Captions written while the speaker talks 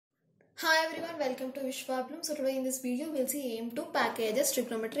Hi everyone, welcome to Vishwablooms. So today in this video we'll see aim 2 packages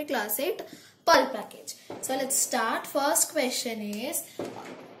Trigonometry class 8 pulp package. So let's start. First question is,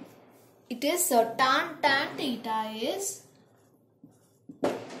 it is tan theta is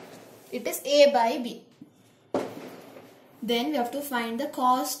A by B. Then we have to find the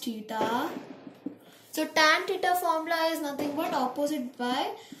cos theta. So tan theta formula is nothing but opposite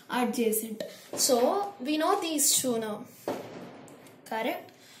by adjacent. So we know these two now, correct?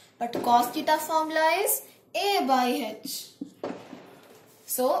 But cos theta formula is A by H.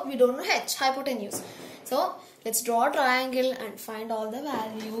 So we don't know H, hypotenuse. So let's draw a triangle and find all the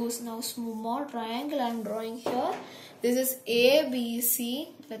values. Now small triangle I am drawing here. This is ABC.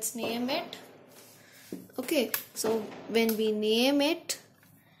 Let's name it. Okay. So when we name it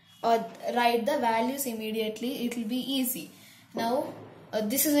or write the values immediately, it will be easy. Now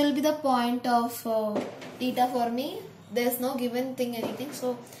this will be the point of theta for me. There's no given thing anything.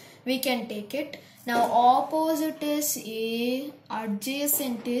 So we can take it. Now opposite is A,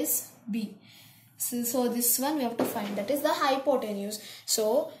 adjacent is B. So this one we have to find, that is the hypotenuse.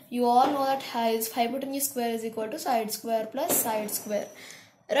 So you all know that hypotenuse square is equal to side square plus side square.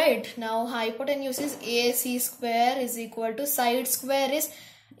 Right. Now hypotenuse is AC square is equal to side square is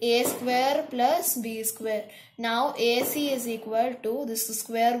A square plus B square. Now AC is equal to, this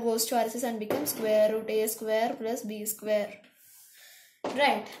square goes to RCS and becomes square root A square plus B square.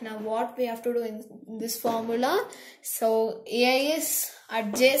 Right. Now what we have to do in this formula? So A is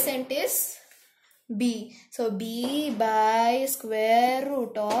adjacent is B. So B by square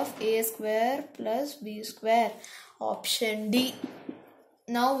root of A square plus B square. Option D.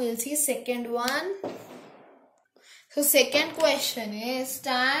 Now we'll see second one. So second question is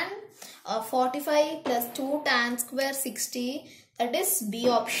tan 45 plus 2 tan square 60. That is B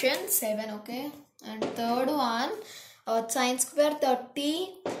option 7. Okay. And third one, sin square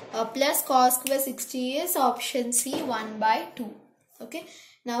 30 plus cos square 60 is option C 1 by 2. Okay.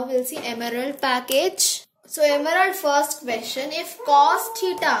 Now we'll see emerald package. So emerald first question, if cos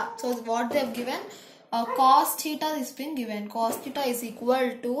theta, so what they have given, cos theta has been given. Cos theta is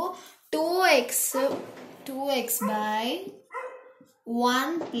equal to 2x by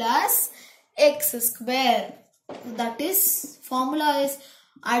 1 plus x square. That is, formula is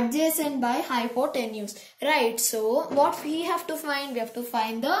adjacent by hypotenuse. Right. So what we have to find? We have to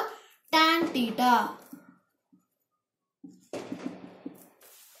find the tan theta.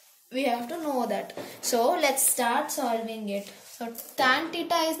 We have to know that. So let's start solving it. So tan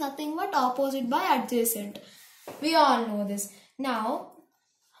theta is nothing but opposite by adjacent. We all know this. Now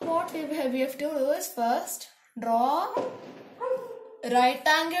what we have to do is first draw right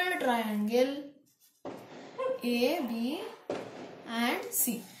angle triangle A, B and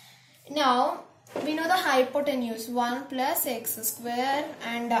C. Now we know the hypotenuse 1 plus x square,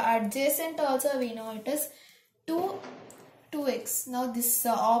 and the adjacent also we know it is 2x. Now this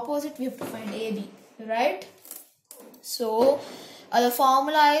opposite we have to find AB, right? So the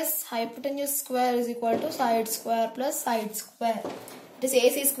formula is hypotenuse square is equal to side square plus side square. It is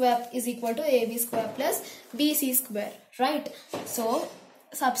AC square is equal to AB square plus BC square, right? So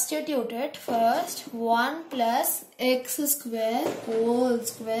substitute it first. 1 plus x square whole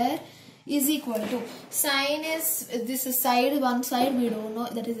square is equal to, sine is, this is side, one side we don't know,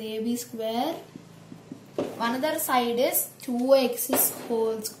 that is AB square. Another side is 2x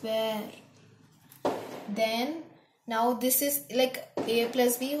whole square. Then now this is like A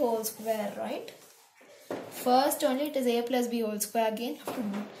plus B whole square, right? First only it is A plus B whole square again.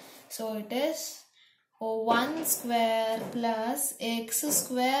 So it is 1 square plus x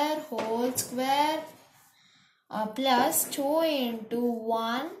square whole square plus 2 into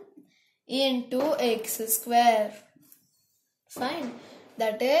 1 into x square. Fine.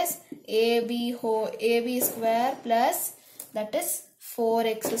 That is AB square plus, that is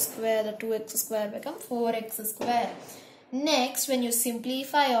 4x square. The 2x square become 4x square. Next, when you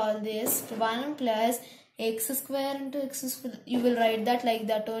simplify all this, 1 plus x square into x square, you will write that like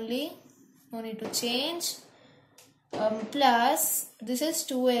that only. No need to change. Plus, this is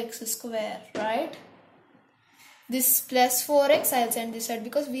 2x square, right? This plus 4x, I'll send this side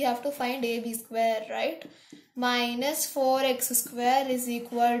because we have to find AB square, right? Minus 4x square is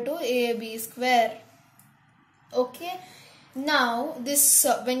equal to AB square. Okay. Now, this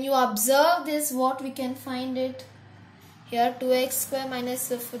when you observe this, what we can find it? Here 2x square minus,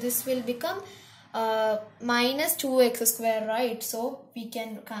 this will become minus 2x square, right? So we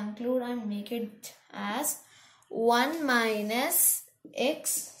can conclude and make it as 1 minus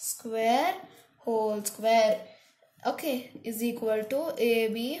x square whole square, okay, is equal to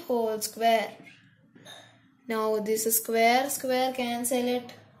AB whole square. Now this square cancel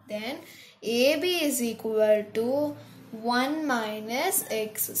it. then AB is equal to 1 minus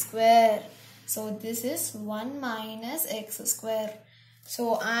x square. So this is 1 minus x square.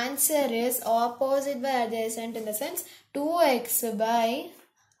 So answer is opposite by adjacent, in the sense 2x by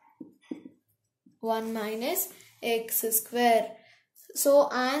 1 minus x square. So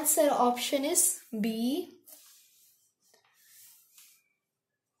answer option is B.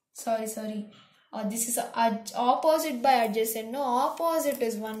 Sorry. This is opposite by adjacent. No, opposite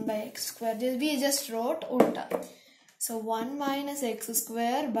is 1 by x square. We just wrote ulta. So 1 minus x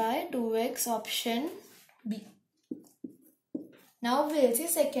square by 2x, option B. Now we'll see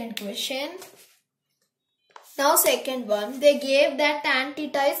second question. Now second one, they gave that tan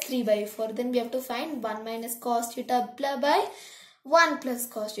theta is 3 by 4. Then we have to find 1 minus cos theta by 1 plus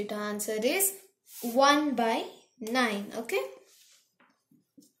cos theta. Answer is 1 by 9. Okay.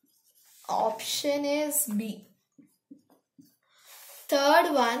 Option is B.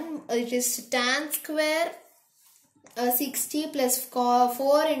 Third one, it is tan square 60 plus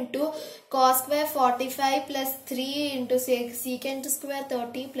 4 into cos square 45 plus 3 into secant square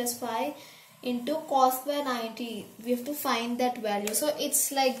 30 plus 5 into cos square 90. We have to find that value. So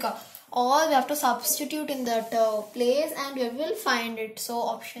it's like all we have to substitute in that place and we will find it. So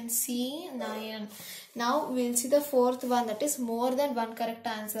option C, 9. Now we'll see the fourth one, that is more than one correct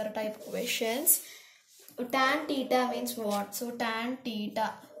answer type questions. Tan theta means what? So tan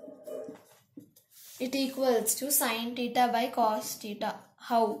theta, it equals to sin theta by cos theta.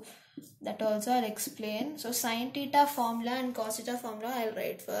 How? That also I'll explain. So sin theta formula and cos theta formula I'll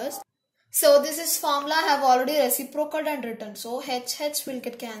write first. So this is formula I have already reciprocated and written. So h will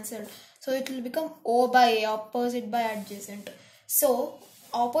get cancelled. So it will become O by A, opposite by adjacent. So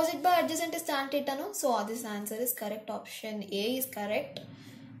opposite by adjacent is tan theta, no? So this answer is correct. Option A is correct.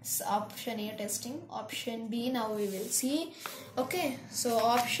 So option A testing. Option B now we will see. Okay. So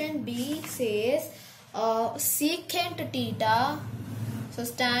option B says secant theta.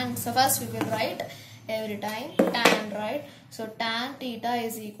 So first we will write every time tan, right? So tan theta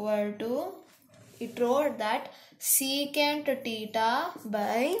is equal to, it wrote that secant theta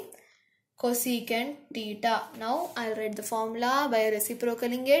by cosecant theta. Now I'll write the formula by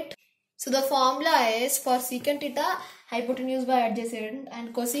reciprocaling it. So the formula is for secant theta hypotenuse by adjacent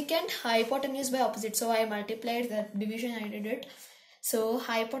and cosecant hypotenuse by opposite. So I multiplied that division, I did it. So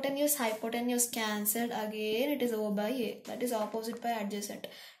hypotenuse cancelled, again it is O by A, that is opposite by adjacent.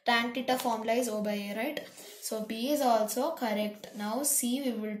 Tan theta formula is O by A, right? So B is also correct. Now C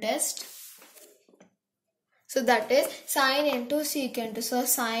we will test. So that is sine into secant. So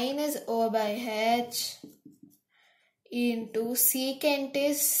sine is O by H into secant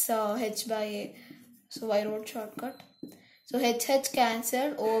is H by A. So I wrote shortcut. So H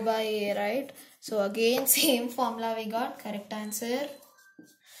cancelled, O by A, right? So again same formula we got, correct answer.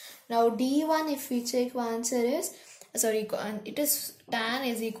 Now D1 if we check, answer is, it is tan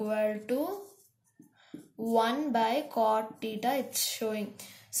is equal to 1 by cot theta, it's showing.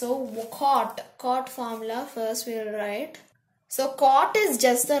 So cot formula first we will write. So cot is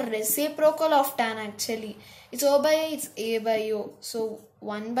just the reciprocal of tan actually. It's O by A, it's A by O. So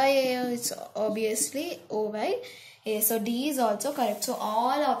 1 by A is obviously O by A. So D is also correct. So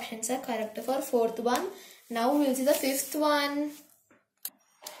all options are correct for fourth one. Now we will see the fifth one.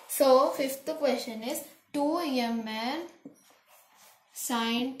 So fifth question is 2mn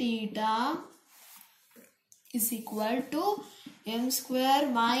sin theta is equal to m square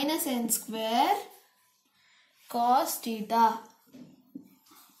minus n square cos theta.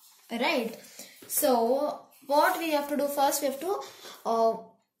 Right. So what we have to do first, we have to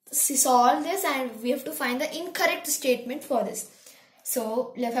solve this and we have to find the incorrect statement for this.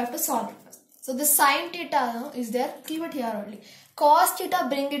 So we have to solve it first. So the sin theta is there, keep it here only. Cos theta,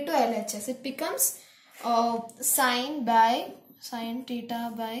 bring it to LHS. It becomes sin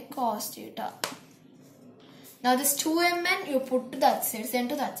theta by cos theta. Now this 2mn you put to that side, send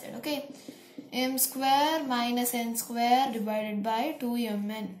to that side, okay. M square minus n square divided by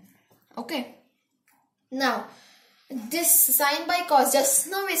 2mn. Okay. Now this sin by cos,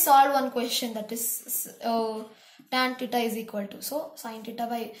 just now we solved one question, that is tan theta is equal to. So sin theta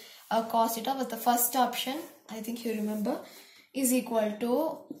by cos theta was the first option, I think you remember, is equal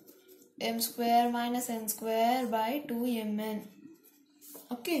to m square minus n square by 2mn.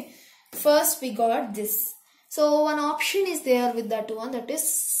 Okay. First we got this. So one option is there with that one, that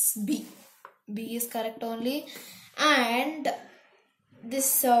is B. B is correct only. And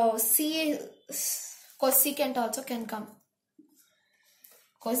this C cosecant also can come.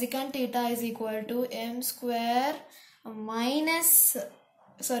 Cosecant theta is equal to m square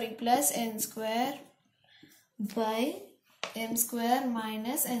plus n square by m square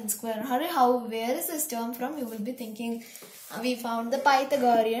minus n square. Where is this term from? You will be thinking, we found the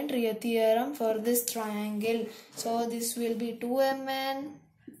Pythagorean theorem for this triangle. So this will be 2mn.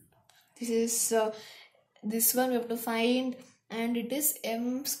 This is this one we have to find, and it is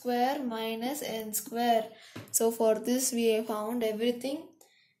m square minus n square. So for this we have found everything.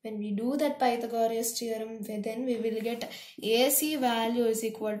 When we do that Pythagoras theorem, then we will get AC value is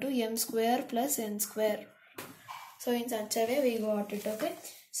equal to m square plus n square. So in such a way we got it. Okay.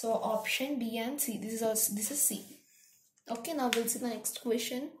 So option B and C. This is C. Okay. Now we'll see the next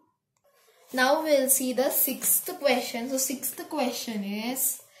question. Now we'll see the sixth question. So sixth question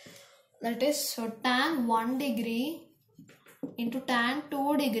is, that is, so tan 1 degree into tan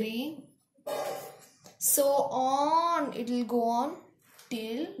 2 degree. So on it will go on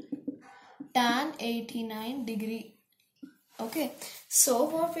till tan 89 degree. Okay, so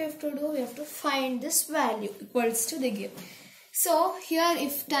what we have to do, we have to find this value equals to the give. So here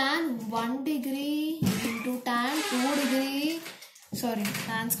if tan 1 degree into tan 2 degree, sorry,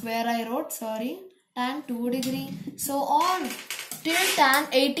 tan square I wrote, sorry, tan 2 degree, so on till tan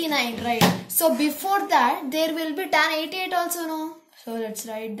 89, right? So before that there will be tan 88 also, no? So let's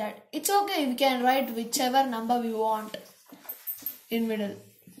write that. It's okay, we can write whichever number we want in middle,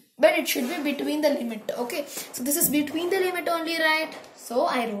 but it should be between the limit. Okay, so this is between the limit only, right? So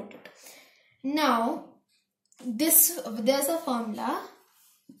I wrote it. Now this, there's a formula,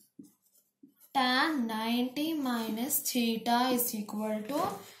 tan 90 minus theta is equal to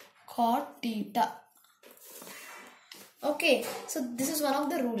cot theta. Okay, so this is one of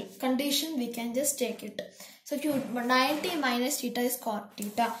the rule condition, we can just take it. So if you 90 minus theta is cot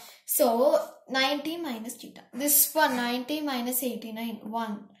theta. So 90 minus theta. This one 90 minus 89,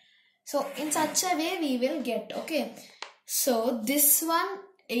 1. So in such a way we will get. Okay. So this one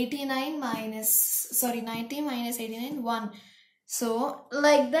 89 minus, sorry, 90 minus 89, 1. So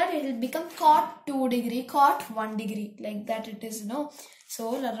like that it will become cot 2 degree, cot 1 degree. Like that it is, no?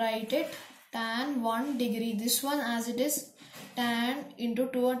 So write it, tan 1 degree. This one as it is, tan into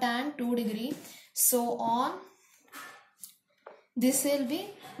 2, tan 2 degree. So on this will be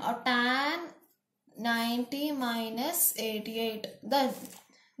tan 90 minus 88. Then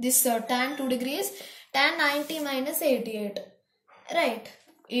this tan 2 degrees, tan 90 minus 88, right,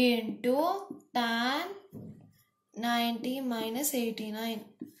 into tan 90 minus 89.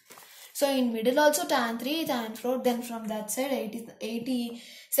 So in middle also tan 3, tan 4, then from that side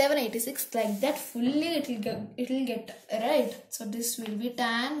 87, 86, like that fully it will get, right? So this will be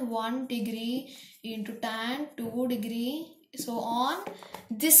tan 1 degree into tan 2 degree. So on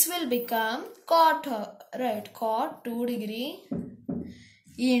this will become cot, right, cot 2 degree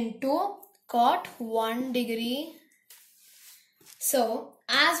into cot 1 degree. So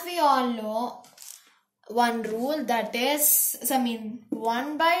as we all know one rule, that is,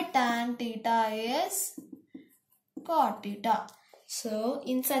 1 by tan theta is cot theta. So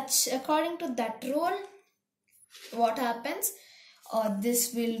in such, according to that rule, what happens,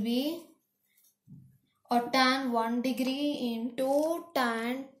 this will be tan 1 degree into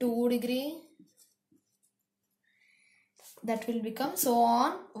tan 2 degree, that will become, so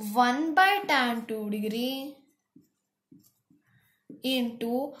on 1 by tan 2 degree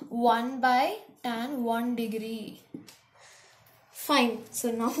into 1 by tan 1 degree. Fine.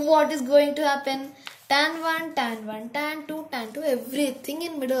 So now what is going to happen? Tan 1, tan 1, tan 2, tan 2, everything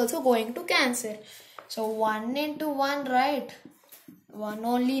in middle also going to cancel. So 1 into 1, right? 1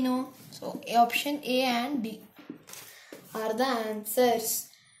 only, no? So option A and D are the answers.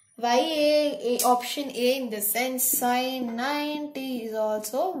 Why option A? In the sense, sin 90 is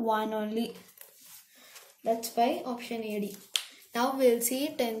also 1 only. That's why option A, D. Now we'll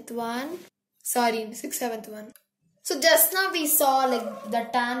see 10th one. Sorry, 6th, 7th one. So just now we saw like the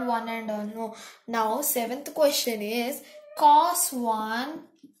tan 1 and all. No. Now 7th question is cos 1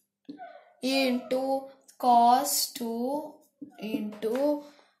 into cos 2 into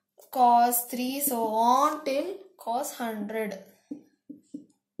cos 3, so on till cos 100.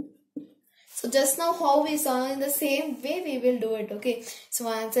 So just now how we saw, in the same way we will do it. Okay. So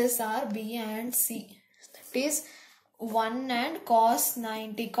answers are B and C. That is 1 and cos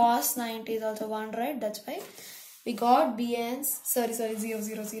 90. Cos 90 is also 1, right? That's why we got B and, 0,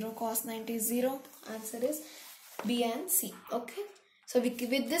 0, 0. Cos 90 is 0. Answer is B and C. Okay. So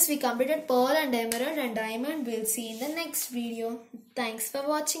with this we completed pearl and emerald and diamond. We'll see in the next video. Thanks for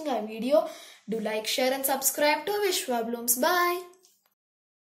watching our video. Do like, share and subscribe to Vishwablooms. Bye.